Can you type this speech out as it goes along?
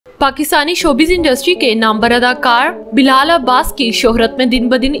Pakistani showbiz industry के नामवर अदाकार बिलाल अब्बास की शोहरत में दिन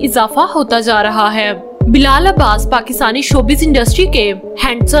ब दिन इजाफा होता जा रहा है। बिलाल अब्बास पाकिस्तानी शोबिज इंडस्ट्री के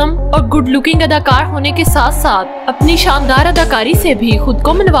हैंडसम और गुड लुकिंग अदाकार होने के साथ साथ अपनी शानदार अदाकारी से भी खुद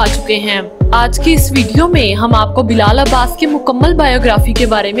को मनवा चुके हैं। आज की इस वीडियो में हम आपको बिलाल अब्बास की मुकम्मल बायोग्राफी के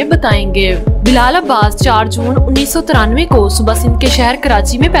बारे में बताएंगे। बिलाल अब्बास 4 जून 1993 को सुबह सिंध के शहर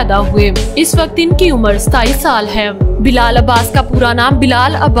कराची में पैदा हुए। इस वक्त इनकी उम्र 27 साल है। बिलाल अब्बास का पूरा नाम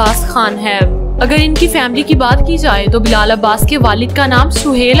बिलाल अब्बास खान है। अगर इनकी फैमिली की बात की जाए तो बिलाल अब्बास के वालिद का नाम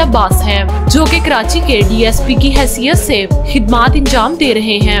सुहेल अब्बास है, जो कि कराची के डीएसपी की हैसियत से खिदमात इंजाम दे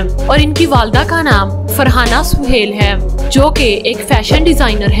रहे हैं, और इनकी वालदा का नाम फरहाना सुहेल है, जो कि एक फैशन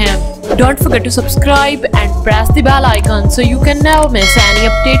डिजाइनर हैं। Don't forget to subscribe and press the bell icon so you can never miss any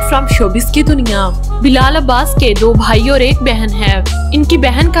update from showbiz की दुनिया। बिलाल अब्बास के 2 भाई और 1 बहन है। इनकी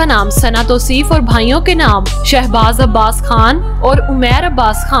बहन का नाम सना तौसीफ और भाइयों के नाम शहबाज अब्बास खान और उमैर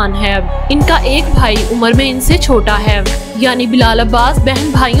अब्बास खान है। इनका एक भाई उम्र में इनसे छोटा है, यानी बिलाल अब्बास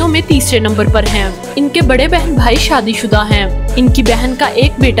बहन भाइयों में तीसरे नंबर पर हैं। इनके बड़े बहन भाई शादीशुदा हैं। इनकी बहन का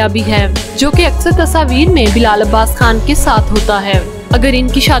एक बेटा भी है, जो कि अक्सर तस्वीर में बिलाल अब्बास खान के साथ होता है। अगर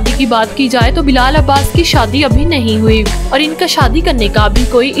इनकी शादी की बात की जाए तो बिलाल अब्बास की शादी अभी नहीं हुई और इनका शादी करने का भी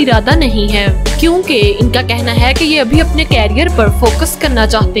कोई इरादा नहीं है, क्योंकि इनका कहना है कि ये अभी अपने कैरियर पर फोकस करना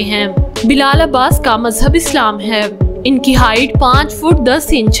चाहते हैं। बिलाल अब्बास का मजहब इस्लाम है। इनकी हाइट 5 फुट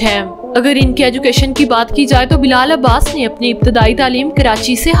 10 इंच है। अगर इनकी एजुकेशन की बात की जाए तो बिलाल अब्बास ने अपनी इब्तदाई तालीम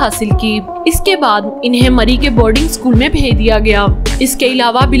कराची से हासिल की। इसके बाद इन्हें मरी के बोर्डिंग स्कूल में भेज दिया गया। इसके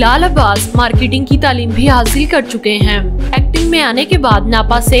अलावा बिलाल अब्बास मार्केटिंग की तालीम भी हासिल कर चुके हैं। एक्टिंग में आने के बाद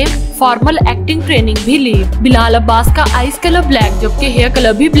नापा से फॉर्मल एक्टिंग ट्रेनिंग भी ली। बिलाल अब्बास का आइज कलर ब्लैक, जबकि हेयर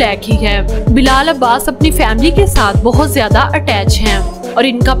कलर भी ब्लैक ही है। बिलाल अब्बास अपनी फैमिली के साथ बहुत ज्यादा अटैच हैं और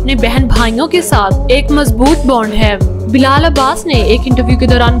इनका अपने बहन भाइयों के साथ एक मजबूत बॉन्ड है। बिलाल अब्बास ने एक इंटरव्यू के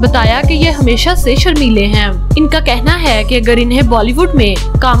दौरान बताया कि ये हमेशा से शर्मीले हैं। इनका कहना है कि अगर इन्हें बॉलीवुड में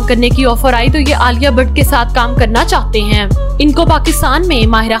काम करने की ऑफर आई तो ये आलिया भट्ट के साथ काम करना चाहते हैं। इनको पाकिस्तान में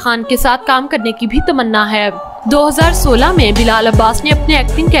माहिरा खान के साथ काम करने की भी तमन्ना है। 2016 में बिलाल अब्बास ने अपने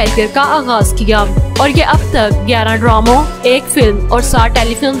एक्टिंग कैरियर का आगाज किया और ये अब तक 11 ड्रामों, 1 फिल्म और 7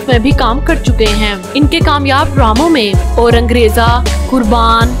 टेलीफिल्म में भी काम कर चुके हैं। इनके कामयाब ड्रामों में और अंग्रेजा,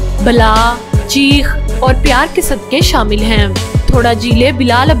 कुर्बान, बला, चीख और प्यार के सदके शामिल हैं। थोड़ा जीले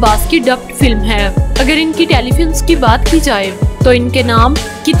बिलाल अब्बास की डब्ड फिल्म है। अगर इनकी टेलीफिल्म्स की बात की जाए तो इनके नाम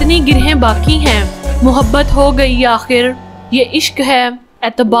कितनी गिरहें बाकी हैं, मोहब्बत हो गई आखिर, ये इश्क है,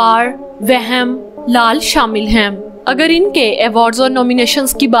 एतबार, वहम, लाल शामिल हैं। अगर इनके अवार्ड्स और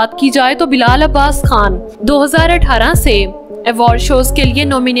नॉमिनेशंस की बात की जाए तो बिलाल अब्बास खान 2018 से अवार्ड शोज के लिए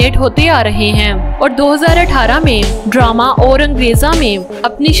नॉमिनेट होते आ रहे हैं और 2018 में ड्रामा और अंग्रेजा में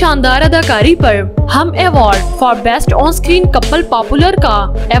अपनी शानदार अदाकारी पर हम award for best on screen couple popular का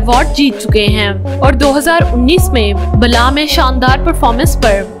अवार्ड जीत चुके हैं और 2019 में बला में शानदार परफॉर्मेंस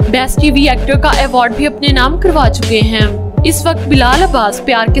पर बेस्ट टीवी एक्टर का अवार्ड भी अपने नाम करवा चुके हैं। इस वक्त बिलाल अब्बास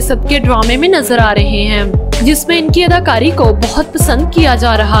प्यार के सदके ड्रामे में नजर आ रहे हैं, जिसमें इनकी अदाकारी को बहुत पसंद किया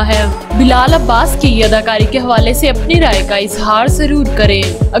जा रहा है। बिलाल अब्बास की अदाकारी के हवाले से अपनी राय का इजहार जरूर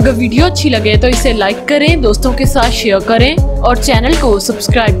करें। अगर वीडियो अच्छी लगे तो इसे लाइक करें, दोस्तों के साथ शेयर करें और चैनल को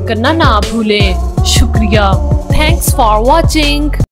सब्सक्राइब करना ना भूलें। शुक्रिया। Thanks for watching.